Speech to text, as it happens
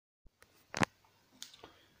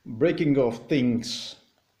breaking of things,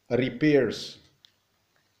 repairs.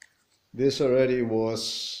 This already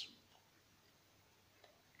was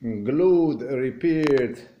glued,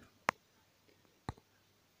 repaired.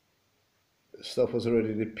 Stuff was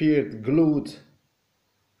already repaired, glued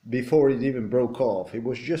before it even broke off. It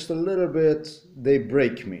was just a little bit, they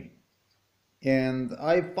break me. And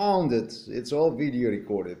I found it, it's all video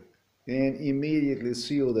recorded, and immediately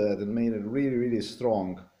sealed it and made it really, really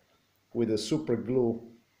strong with a super glue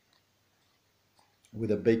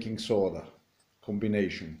with a baking soda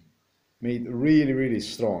combination. Made really, really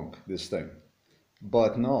strong, this thing.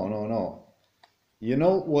 But no. You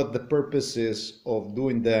know what the purpose is of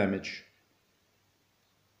doing damage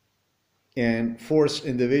and force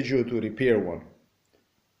individual to repair one?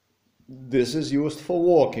 This is used for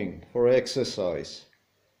walking, for exercise.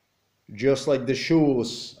 Just like the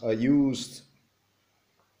shoes are used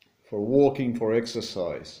for walking, for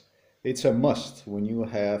exercise. It's a must when you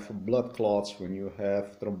have blood clots, when you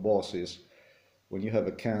have thrombosis, when you have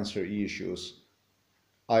a cancer issues.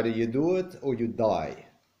 Either you do it or you die.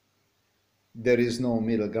 There is no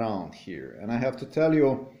middle ground here. And I have to tell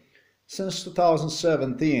you, since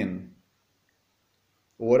 2017,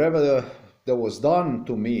 whatever that was done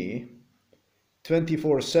to me,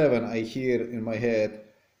 24/7 I hear in my head,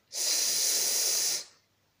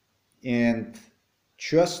 and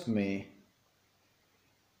trust me,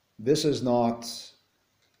 this is not,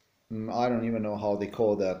 I don't even know how they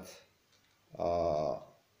call that,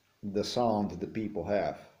 the sound the people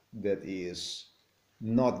have that is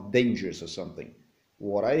not dangerous or something.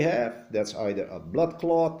 What I have, that's either a blood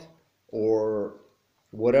clot or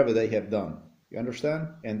whatever they have done. You understand?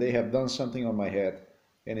 And they have done something on my head,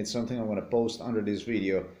 and it's something I'm going to post under this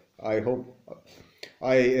video. I hope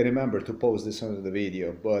I remember to post this under the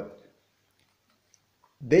video, but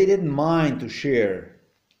they didn't mind to share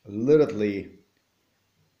literally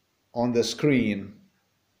on the screen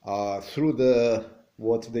through the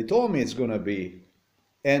what they told me it's going to be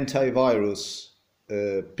antivirus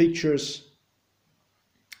pictures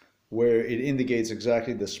where it indicates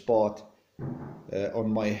exactly the spot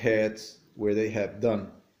on my head where they have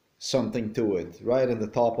done something to it, right in the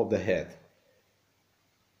top of the head.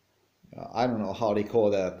 I don't know how they call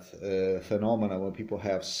that phenomena when people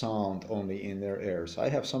have sound only in their ears. I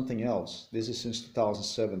have something else. This is since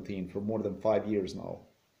 2017, for more than 5 years now.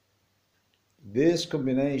 This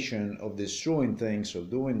combination of destroying things,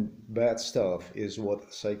 of doing bad stuff, is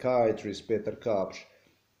what psychiatrist Peter Kapsch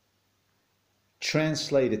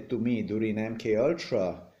translated to me during MK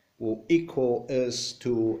Ultra will equal as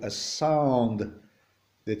to a sound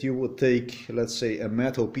that you would take, let's say, a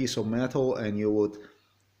metal piece of metal, and you would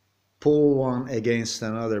pull one against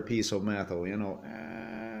another piece of metal, you know.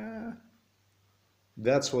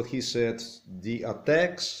 That's what he said. The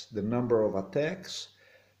attacks, the number of attacks,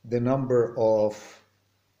 the number of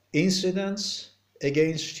incidents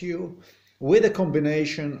against you, with a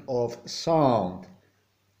combination of sound.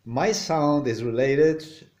 My sound is related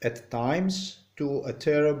at times to a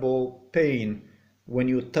terrible pain when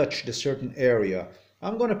you touch the certain area.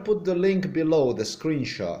 I'm going to put the link below, the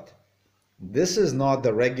screenshot. This is not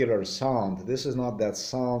the regular sound. This is not that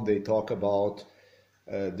sound they talk about,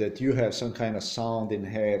 that you have some kind of sound in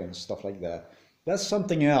head and stuff like that. That's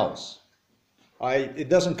something else. It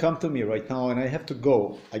doesn't come to me right now, and I have to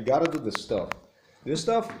go. I gotta do this stuff. This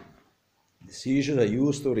stuff, the seizures are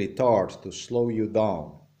used to retard, to slow you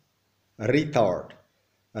down. Retard.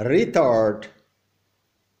 Retard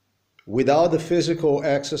without the physical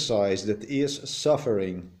exercise that is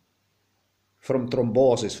suffering from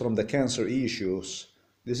thrombosis, from the cancer issues,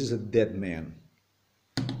 this is a dead man.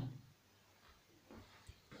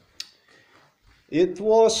 It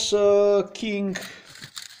was King,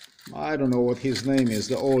 I don't know what his name is,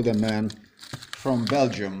 the older man from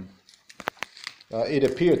Belgium. It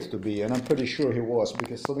appeared to be, and I'm pretty sure he was,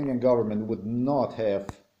 because Slovenian government would not have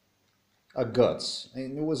a guts.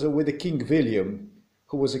 And it was with the King William,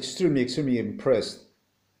 who was extremely impressed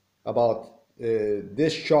about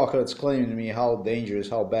this chocolate's claiming to me how dangerous,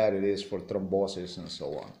 how bad it is for thrombosis and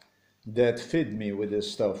so on. That fed me with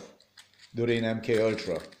this stuff during MK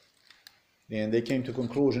Ultra. And they came to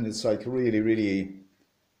conclusion it's like really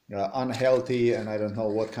unhealthy, and I don't know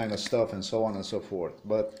what kind of stuff and so on and so forth.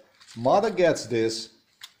 But Mother gets this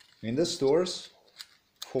in the stores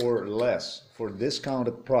for less, for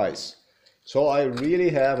discounted price. So I really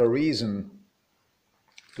have a reason.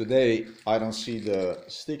 Today I don't see the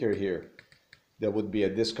sticker here. That would be a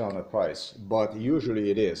discounted price, but usually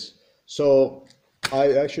it is. So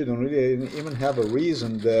I actually don't really even have a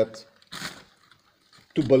reason that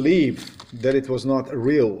to believe that it was not a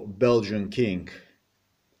real Belgian king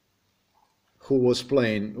who was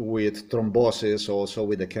playing with thrombosis, also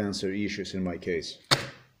with the cancer issues in my case.